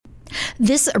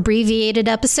This abbreviated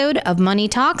episode of Money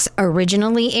Talks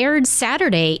originally aired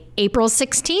Saturday, April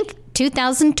 16th,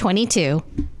 2022. The only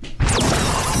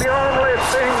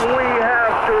thing we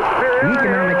have to fear. The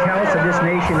economic health of this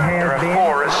nation has been...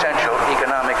 Four essential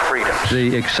economic freedoms.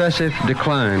 The excessive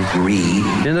decline greed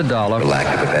in the dollar, for lack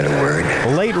of a better word.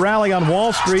 A late rally on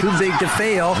Wall Street. Too big to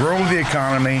fail. Growing the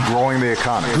economy.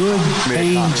 Good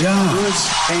paying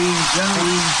jobs.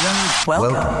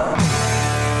 Welcome.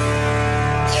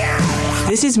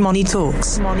 This is Money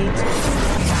Talks.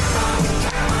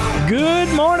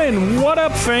 Good morning. What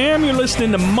up, fam? You're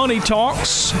listening to Money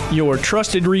Talks, your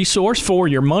trusted resource for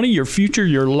your money, your future,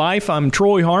 your life. I'm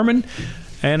Troy Harmon,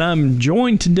 and I'm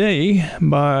joined today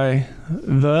by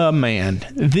the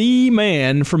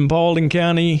man from Paulding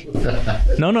County,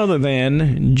 none other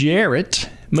than Jarrett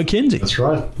McKenzie. That's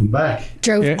right. I'm back.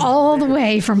 Drove all the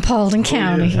way from Paulding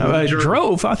County. I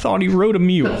drove. I thought he rode a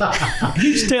mule.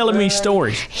 He's telling me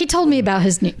stories. He told me about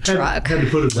his new truck. Had to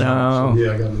put it down. So,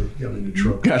 yeah, I got a new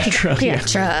truck. Got a truck. Yeah,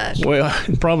 truck. Well,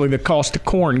 probably the cost of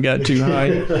corn got too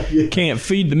high. Yeah. Can't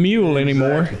feed the mule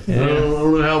anymore. Exactly. Yeah. I don't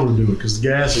know how we're doing it because the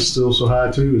gas is still so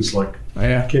high too. It's like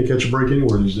can't catch a break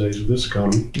anywhere these days with this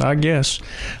economy. I guess.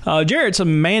 Jarrett's a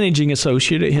managing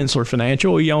associate at Hensler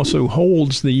Financial. He also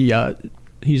holds the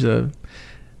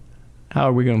how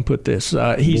are we going to put this?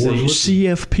 He's a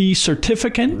CFP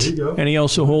certificate, and he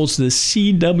also holds the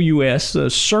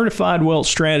CWS, Certified Wealth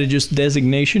Strategist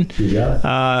designation. You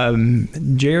got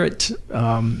it. Jarrett,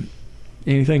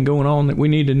 anything going on that we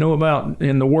need to know about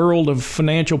in the world of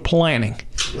financial planning?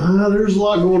 There's a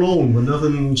lot going on, but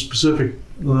nothing specific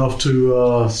enough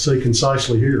to say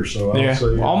concisely here. So I'll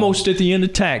say almost at the end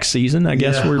of tax season. I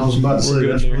guess we're. I was about to say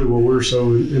good that's there. really what we're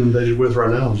so inundated with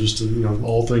right now. Just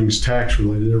all things tax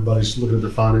related. Everybody's looking at their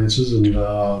finances, and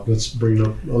that's bringing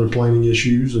up other planning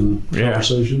issues and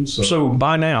conversations. So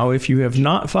by now, if you have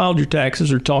not filed your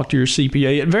taxes or talked to your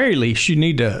CPA, at very least you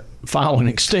need to file an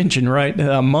extension. Right,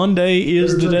 Monday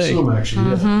is the day. Some action,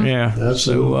 Yeah. Absolutely.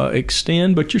 So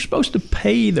extend, but you're supposed to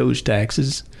pay those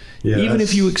taxes. Yeah, even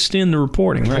if you extend the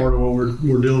reporting, right? Part of what we're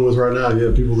dealing with right now.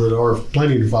 Yeah, people that are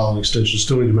planning to file an extension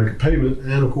still need to make a payment,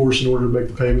 and of course, in order to make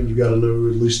the payment, you got to know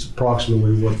at least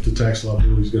approximately what the tax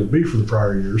liability is going to be for the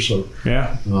prior year. So,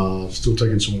 still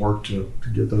taking some work to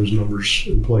get those numbers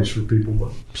in place for people.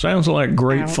 But sounds like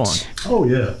great fun. Oh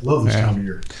yeah, love this time of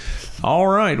year. All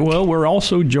right. Well, we're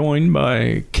also joined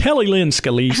by Kelly Lynn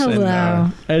Scalise. Hello.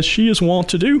 And, as she is wont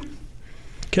to do,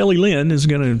 Kelly Lynn is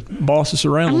going to boss us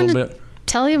around a little bit.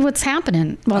 Tell you what's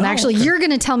happening. Well, actually, you're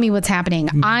going to tell me what's happening.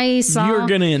 You're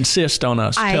going to insist on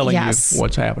us telling you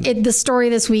what's happening. The story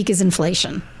this week is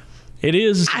inflation. It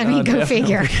is. I mean, go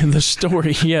figure. The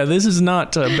story. Yeah, this is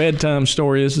not a bedtime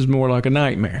story. This is more like a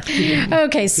nightmare.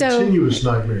 Okay, so. Continuous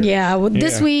nightmare. Yeah, well,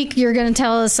 this week you're going to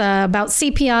tell us about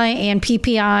CPI and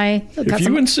PPI. If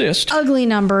you insist. Ugly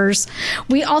numbers.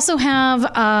 We also have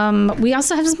some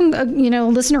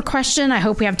listener question. I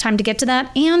hope we have time to get to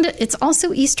that. And it's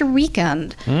also Easter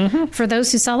weekend for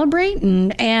those who celebrate.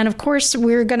 And of course,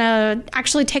 we're going to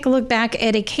actually take a look back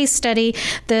at a case study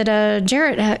that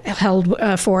Jarrett held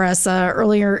for us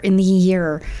earlier in the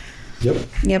year. Yep.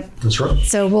 That's right.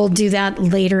 So we'll do that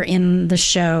later in the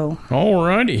show. All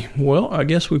righty. Well, I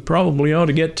guess we probably ought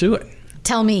to get to it.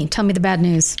 Tell me the bad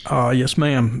news. Yes,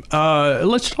 ma'am.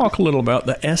 Let's talk a little about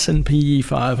the S&P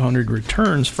 500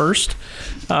 returns first.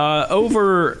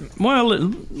 We'll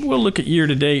look at year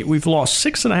to date. We've lost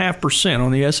 6.5%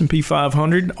 on the S&P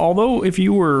 500. Although if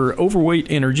you were overweight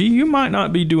energy, you might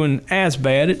not be doing as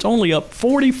bad. It's only up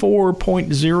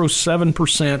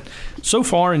 44.07% so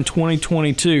far in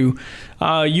 2022.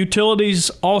 Utilities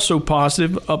also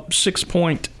positive, up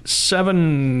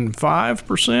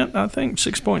 6.75%, I think,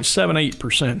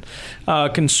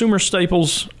 6.78%. Consumer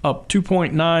staples up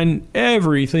 2.9%.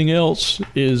 Everything else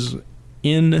is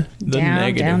in the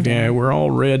negative. Yeah, we're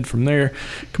all red from there.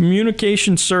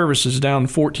 Communication services down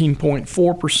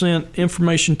 14.4%.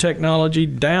 Information technology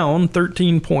down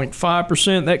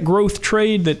 13.5%. That growth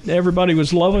trade that everybody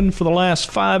was loving for the last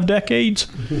 5 decades.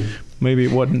 Maybe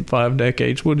it wasn't 5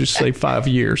 decades. We'll just say 5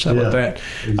 years. How about that?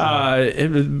 Exactly.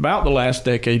 It was about the last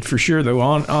decade for sure, though,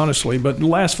 honestly. But the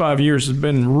last 5 years has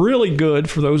been really good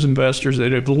for those investors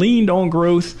that have leaned on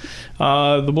growth.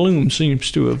 The bloom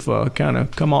seems to have kind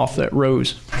of come off that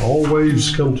rose. All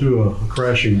waves come to a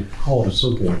crashing halt at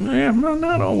some point. Yeah,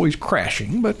 not always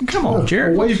crashing, but come on,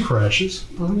 Jared. A wave crashes.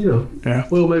 Yeah.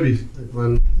 Well, maybe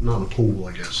not in a pool,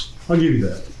 I guess. I'll give you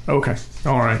that. Okay.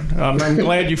 All right. I'm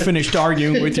glad you finished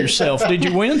arguing with yourself. Did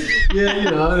you win? Yeah,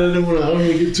 I don't want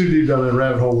to get too deep down that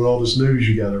rabbit hole with all this news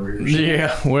you got over here. So.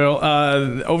 Yeah. Well,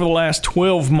 over the last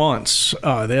 12 months,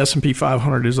 the S&P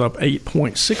 500 is up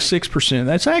 8.66%.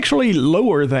 That's actually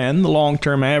lower than the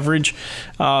long-term average.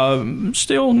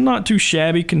 Still not too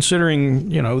shabby considering,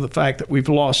 the fact that we've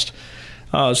lost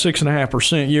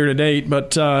 6.5% year to date.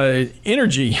 But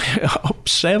energy up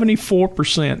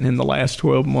 74% in the last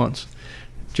 12 months.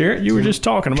 Jarrett, you were just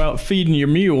talking about feeding your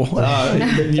mule,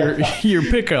 your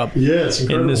pickup. Yeah, it's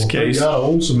incredible. In this case, I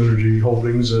own some energy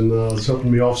holdings, and it's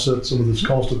helping me offset some of this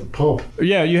cost at the pump.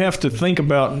 Yeah, you have to think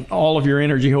about all of your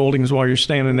energy holdings while you're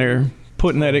standing there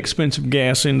putting that expensive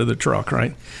gas into the truck,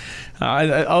 right?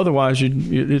 Otherwise,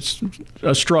 it's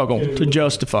a struggle to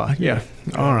justify. Yeah.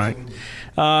 All right.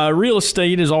 Real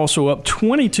estate is also up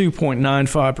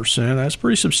 22.95%. That's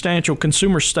pretty substantial.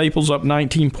 Consumer staples up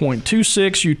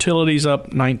 19.26%. Utilities up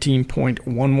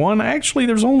 19.11%. Actually,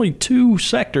 there's only two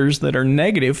sectors that are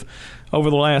negative over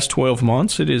the last 12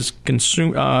 months. It is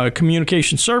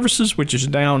communication services, which is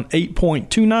down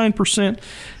 8.29%,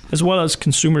 as well as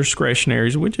consumer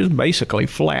discretionaries, which is basically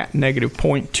flat, negative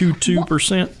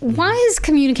 0.22%. Why is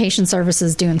communication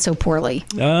services doing so poorly?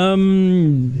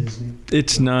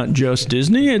 It's not just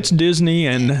Disney. It's Disney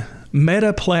and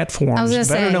Meta Platforms,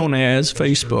 better known as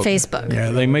Facebook.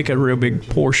 Yeah, they make a real big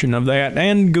portion of that.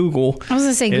 And Google. I was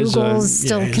going to say Google's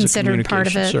still considered part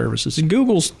of it. Services. And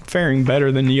Google's faring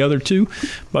better than the other two.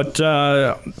 But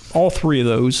all three of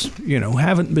those,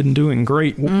 haven't been doing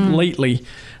great lately.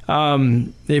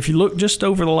 If you look just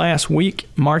over the last week,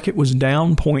 market was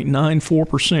down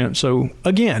 0.94%. So,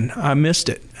 again, I missed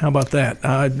it. How about that?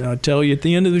 I'll tell you at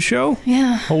the end of the show.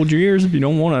 Yeah. Hold your ears if you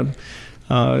don't want to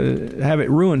have it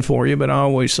ruined for you. But I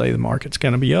always say the market's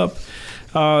going to be up.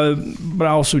 But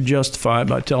I also justify it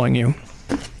by telling you,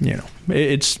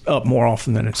 it's up more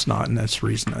often than it's not. And that's the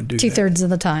reason I do that. 2/3 of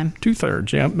the time.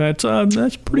 2/3, yeah.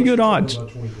 That's pretty good odds.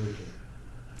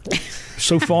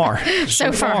 So far.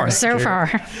 So far.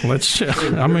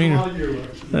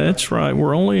 That's right.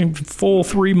 We're only full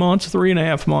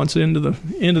 3.5 months into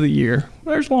the year.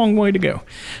 There's a long way to go.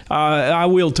 I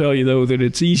will tell you, though, that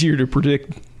it's easier to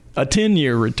predict a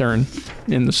 10-year return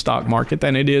in the stock market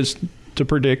than it is to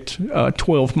predict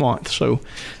 12 months. So,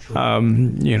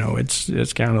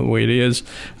 it's kind of the way it is.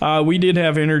 We did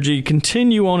have energy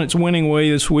continue on its winning way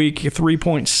this week,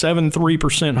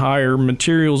 3.73% higher.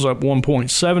 Materials up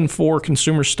 1.74%.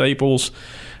 Consumer staples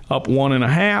up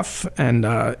 1.5%. And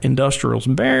industrials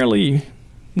barely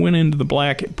went into the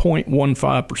black at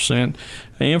 0.15%.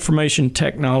 Information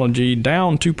technology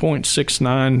down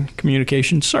 2.69%.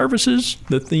 Communication services,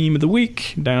 the theme of the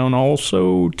week, down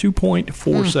also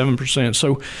 2.47%.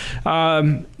 So,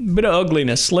 bit of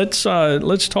ugliness. Let's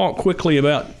talk quickly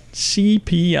about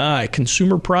CPI,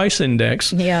 Consumer Price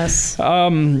Index. Yes.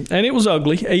 And it was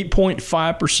ugly,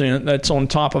 8.5%. That's on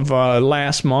top of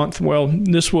last month. Well,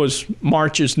 this was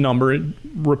March's number. It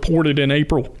reported in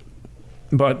April.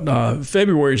 But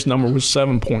February's number was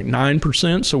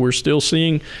 7.9%, so we're still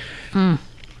seeing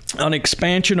an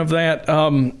expansion of that.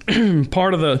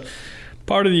 Part of the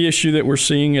issue that we're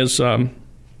seeing is,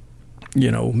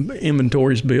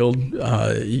 inventories build.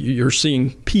 You're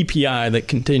seeing PPI that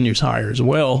continues higher as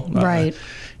well. Right.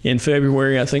 In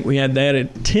February, I think we had that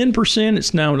at 10%.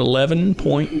 It's now at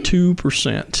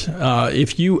 11.2%.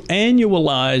 If you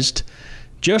annualized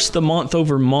just the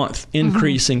month-over-month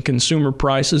increase in consumer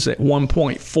prices at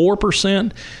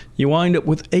 1.4%, you wind up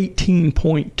with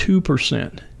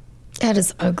 18.2%. That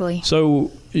is ugly.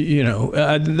 So,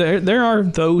 there are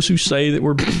those who say that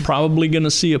we're probably going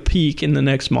to see a peak in the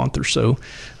next month or so.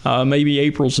 Maybe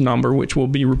April's number, which will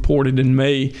be reported in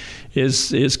May,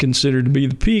 is considered to be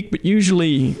the peak. But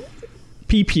usually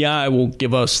PPI will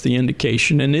give us the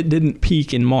indication, and it didn't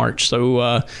peak in March.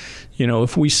 So,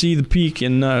 if we see the peak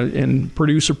in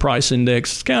producer price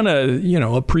index, it's kind of,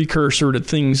 a precursor to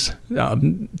things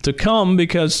to come,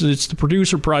 because it's the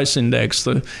producer price index,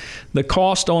 the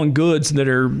cost on goods that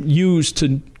are used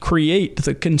to create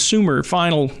the consumer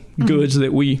final goods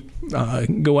that we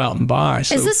go out and buy.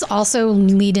 So, does this also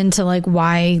lead into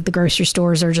why the grocery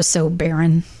stores are just so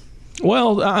barren?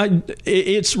 Well,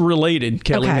 it's related,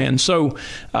 Kellyanne. Okay. So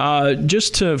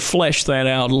just to flesh that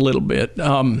out a little bit,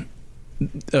 an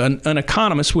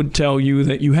economist would tell you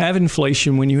that you have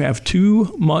inflation when you have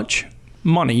too much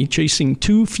money chasing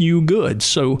too few goods.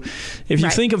 So if you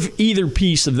think of either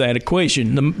piece of that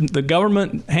equation, the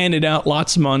government handed out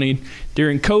lots of money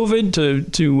during COVID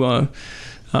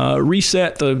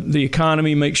reset the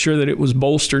economy, make sure that it was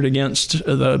bolstered against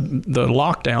the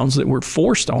lockdowns that were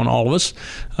forced on all of us,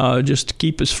 just to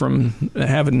keep us from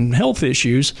having health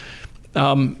issues.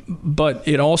 But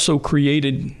it also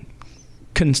created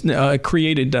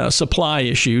supply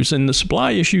issues, and the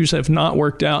supply issues have not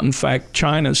worked out. In fact,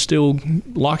 China's still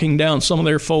locking down some of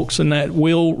their folks, and that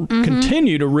will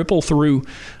continue to ripple through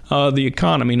the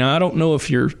economy. Now, I don't know if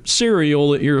your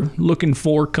cereal that you're looking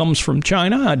for comes from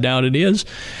China. I doubt it is.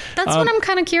 That's what I'm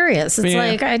kind of curious. It's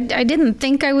like I didn't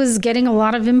think I was getting a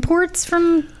lot of imports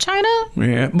from China.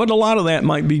 Yeah, but a lot of that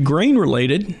might be grain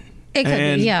related. It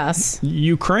could be, yes.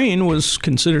 Ukraine was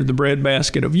considered the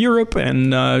breadbasket of Europe,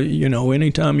 and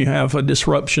anytime you have a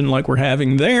disruption like we're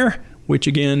having there, which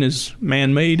again is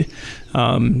man-made,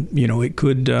 it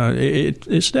could.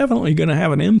 It's definitely going to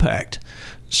have an impact.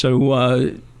 So,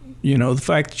 the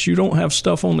fact that you don't have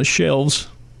stuff on the shelves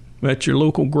at your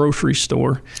local grocery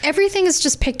store, everything is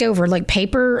just picked over, like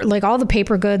paper, like all the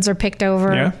paper goods are picked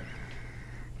over. Yeah.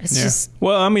 It's just.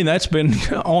 Well, I mean, that's been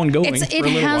ongoing. It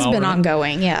has been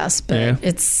ongoing, yes, but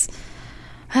it's.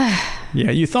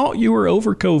 Yeah, you thought you were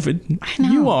over COVID. I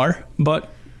know. You are, but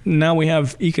now we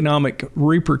have economic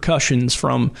repercussions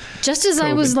from just as COVID.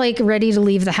 I was like ready to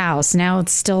leave the house. Now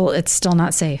it's still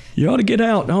not safe. You ought to get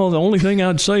out. Oh, the only thing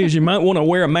I'd say is you might want to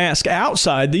wear a mask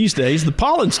outside these days. The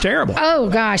pollen's terrible. Oh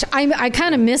gosh, I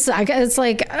kind of miss it. It's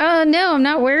like, no, I'm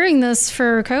not wearing this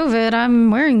for COVID. I'm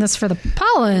wearing this for the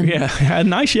pollen. Yeah, a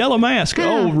nice yellow mask. Yeah,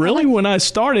 oh, really? When I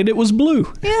started, it was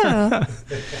blue. Yeah.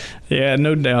 Yeah,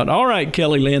 no doubt. All right,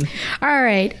 Kelly Lynn. All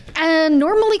right.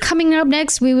 Normally coming up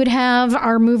next, we would have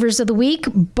our movers of the week,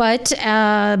 but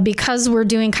because we're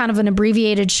doing kind of an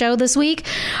abbreviated show this week,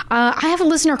 I have a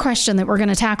listener question that we're going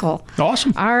to tackle.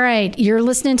 Awesome. All right. You're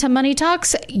listening to Money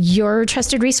Talks, your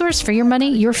trusted resource for your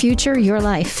money, your future, your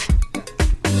life.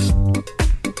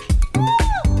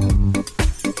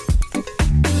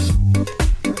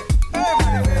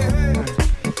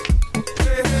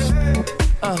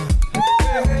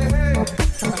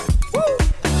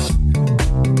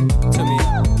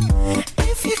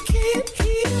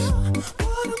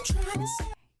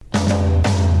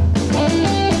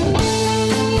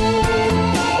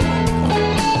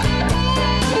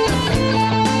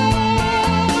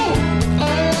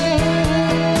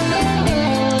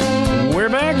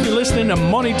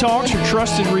 Money Talks, your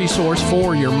trusted resource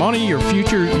for your money, your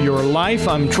future, your life.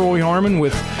 I'm Troy Harmon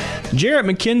with Jarrett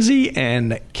McKenzie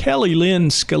and Kelly Lynn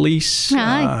Scalise.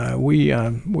 Hi.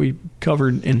 We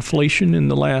covered inflation in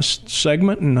the last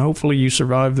segment, and hopefully you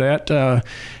survived that.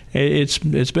 It's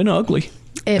been ugly.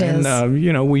 It is.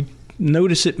 And we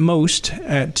notice it most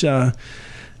at the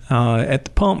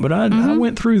pump. But I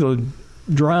went through the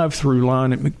drive-through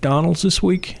line at McDonald's this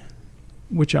week,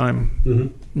 which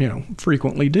I'm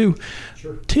frequently do.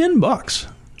 Sure. $10.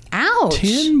 Ouch.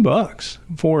 $10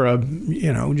 for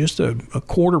just a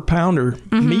quarter pounder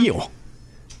meal.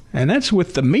 And that's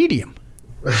with the medium.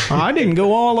 I didn't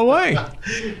go all the way.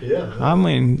 Yeah. I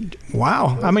mean,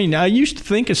 wow. I mean, I used to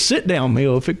think a sit-down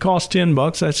meal, if it cost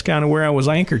 $10, that's kind of where I was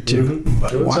anchored to.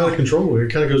 But, it's out of control.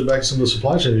 It kind of goes back to some of the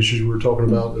supply chain issues we were talking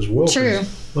about as well. True.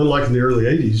 Unlike in the early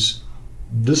 80s,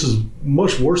 this is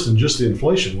much worse than just the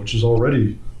inflation, which is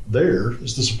already there.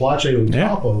 It's the supply chain on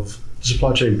top of the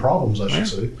supply chain problems, I should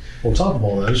say. On top of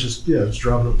all that, it's just, it's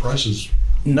driving up prices.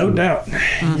 No doubt.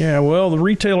 Yeah, well, the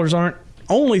retailers aren't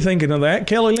only thinking of that.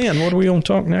 Kelly Lynn, what are we going to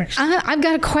talk next? I've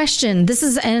got a question. This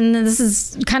is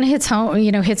kind of hits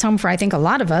home for, I think, a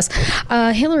lot of us.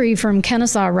 Hillary from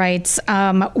Kennesaw writes,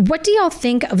 what do y'all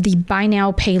think of the buy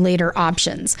now, pay later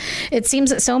options? It seems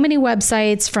that so many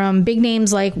websites, from big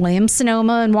names like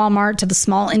Williams-Sonoma and Walmart to the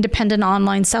small independent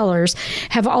online sellers,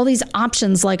 have all these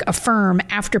options like Affirm,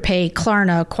 Afterpay,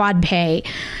 Klarna, QuadPay.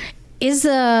 Is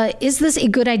this a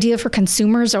good idea for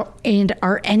consumers, and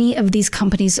are any of these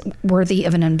companies worthy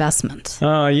of an investment?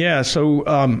 So,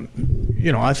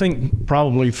 I think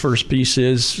probably first piece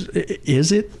is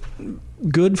it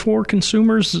good for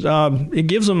consumers? It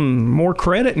gives them more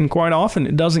credit, and quite often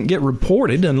it doesn't get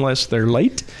reported unless they're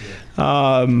late.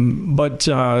 Obviously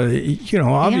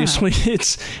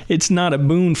it's not a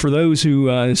boon for those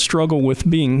who struggle with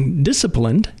being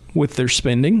disciplined with their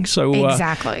spending. So,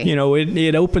 exactly.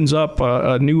 It opens up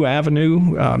a new avenue,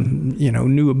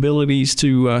 new abilities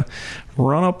to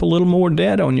run up a little more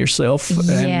debt on yourself.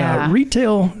 Yeah. And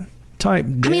retail type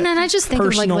debt. I mean, and I just think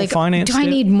of like finance do I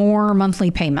need more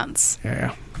monthly payments?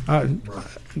 Yeah.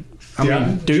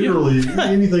 Generally,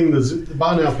 anything that's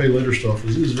buy now, pay later stuff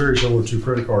is very similar to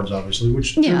credit cards, obviously,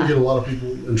 which tend to get a lot of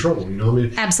people in trouble.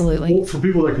 Absolutely. For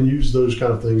people that can use those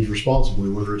kind of things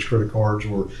responsibly, whether it's credit cards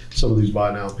or some of these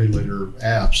buy now, pay later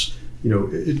apps,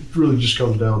 it really just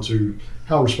comes down to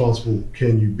how responsible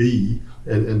can you be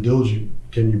and diligent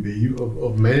can you be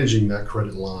of managing that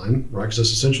credit line, right? Because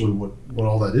that's essentially what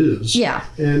all that is. Yeah.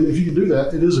 And if you can do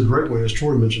that, it is a great way, as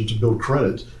Troy mentioned, to build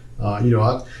credit.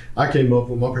 I came up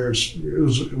with my parents. It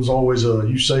was always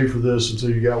you save for this until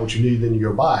you got what you need, then you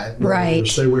go buy it. Right.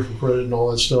 Stay away from credit and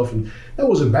all that stuff. And that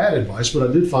wasn't bad advice, but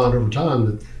I did find over time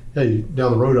that, hey,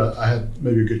 down the road I had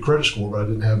maybe a good credit score, but I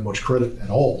didn't have much credit at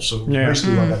all. So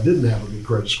basically, like I didn't have a good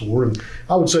credit score. And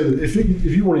I would say that if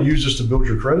you want to use this to build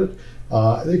your credit,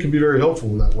 it can be very helpful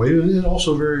in that way, and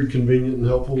also very convenient and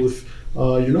helpful if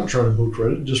you're not trying to build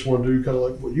credit, just want to do kind of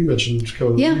like what you mentioned,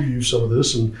 you use some of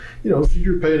this, and if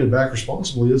you're paying it back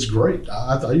responsibly, it's great.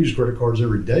 I use credit cards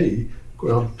every day.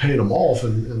 I'm paying them off,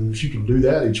 and if you can do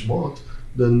that each month,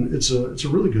 then it's a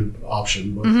really good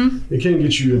option. But it can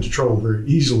get you into trouble very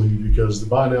easily because the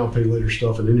buy now, pay later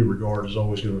stuff in any regard is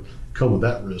always going to come with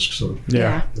that risk. So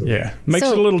makes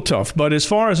it a little tough. But as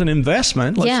far as an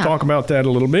investment, let's talk about that a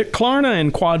little bit. Klarna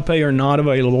and QuadPay are not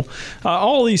available.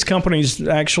 All these companies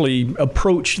actually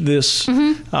approach this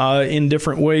in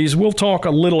different ways. We'll talk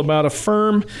a little about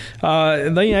Affirm.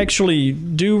 They actually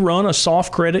do run a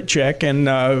soft credit check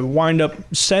and wind up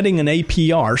setting an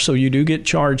APR, so you do get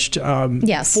charged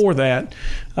for that.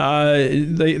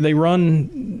 They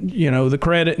run the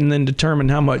credit and then determine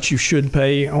how much you should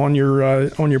pay on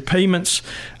your payments.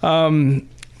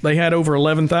 They had over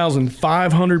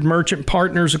 11,500 merchant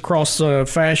partners across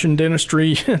fashion,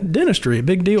 dentistry, a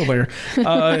big deal there,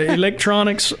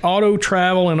 electronics, auto,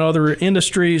 travel, and other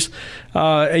industries.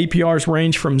 APRs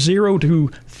range from 0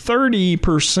 to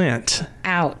 30%.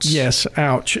 Ouch. Yes,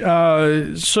 ouch.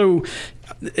 So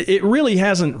it really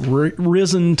hasn't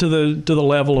risen to the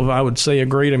level of, I would say, a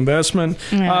great investment.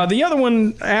 Yeah. The other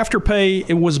one, Afterpay,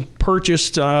 it was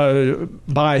purchased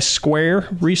by Square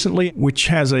recently, which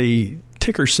has a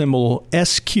ticker symbol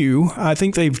SQ. I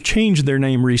think they've changed their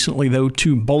name recently, though,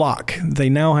 to Block. They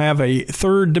now have a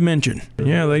third dimension.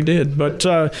 Yeah, they did. But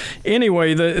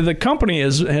anyway, the company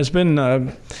has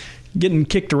been getting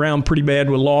kicked around pretty bad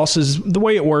with losses. The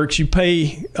way it works, you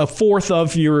pay a fourth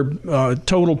of your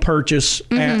total purchase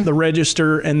at the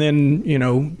register, and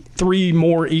then 3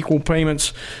 more equal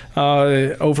payments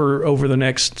over the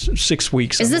next 6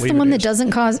 weeks. Is this the one that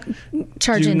doesn't charge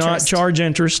interest? Do not charge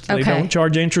interest. They don't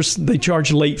charge interest. They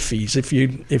charge late fees. If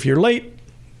you're late,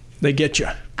 they get you.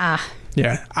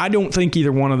 Yeah, I don't think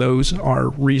either one of those are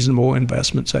reasonable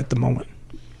investments at the moment.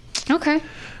 Okay.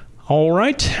 All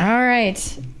right.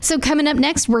 So coming up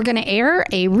next, we're going to air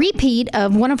a repeat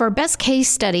of one of our best case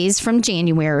studies from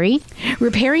January,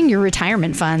 repairing your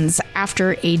retirement funds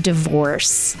after a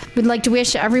divorce. We'd like to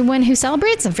wish everyone who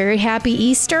celebrates a very happy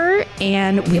Easter,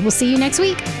 and we will see you next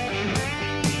week.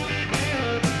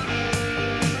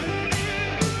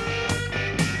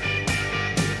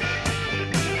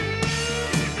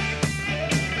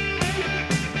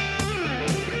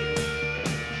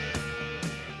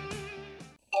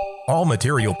 All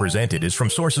material presented is from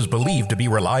sources believed to be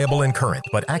reliable and current,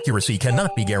 but accuracy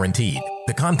cannot be guaranteed.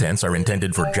 The contents are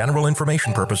intended for general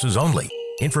information purposes only.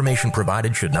 Information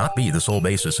provided should not be the sole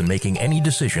basis in making any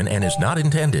decision and is not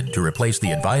intended to replace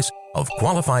the advice of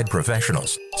qualified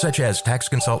professionals, such as tax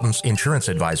consultants, insurance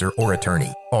advisor, or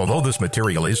attorney. Although this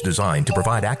material is designed to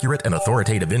provide accurate and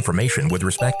authoritative information with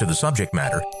respect to the subject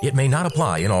matter, it may not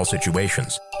apply in all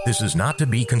situations. This is not to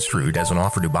be construed as an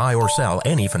offer to buy or sell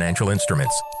any financial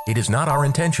instruments. It is not our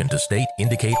intention to state,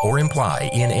 indicate, or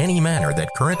imply in any manner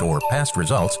that current or past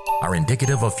results are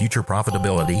indicative of future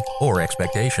profitability or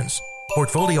expectations.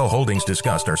 Portfolio holdings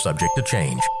discussed are subject to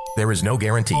change. There is no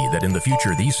guarantee that in the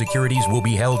future these securities will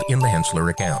be held in the Hensler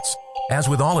accounts. As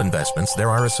with all investments, there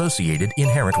are associated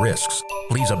inherent risks.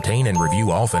 Please obtain and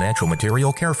review all financial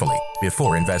material carefully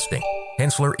before investing.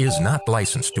 Hensler is not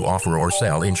licensed to offer or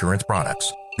sell insurance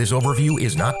products. This overview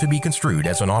is not to be construed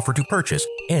as an offer to purchase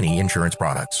any insurance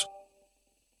products.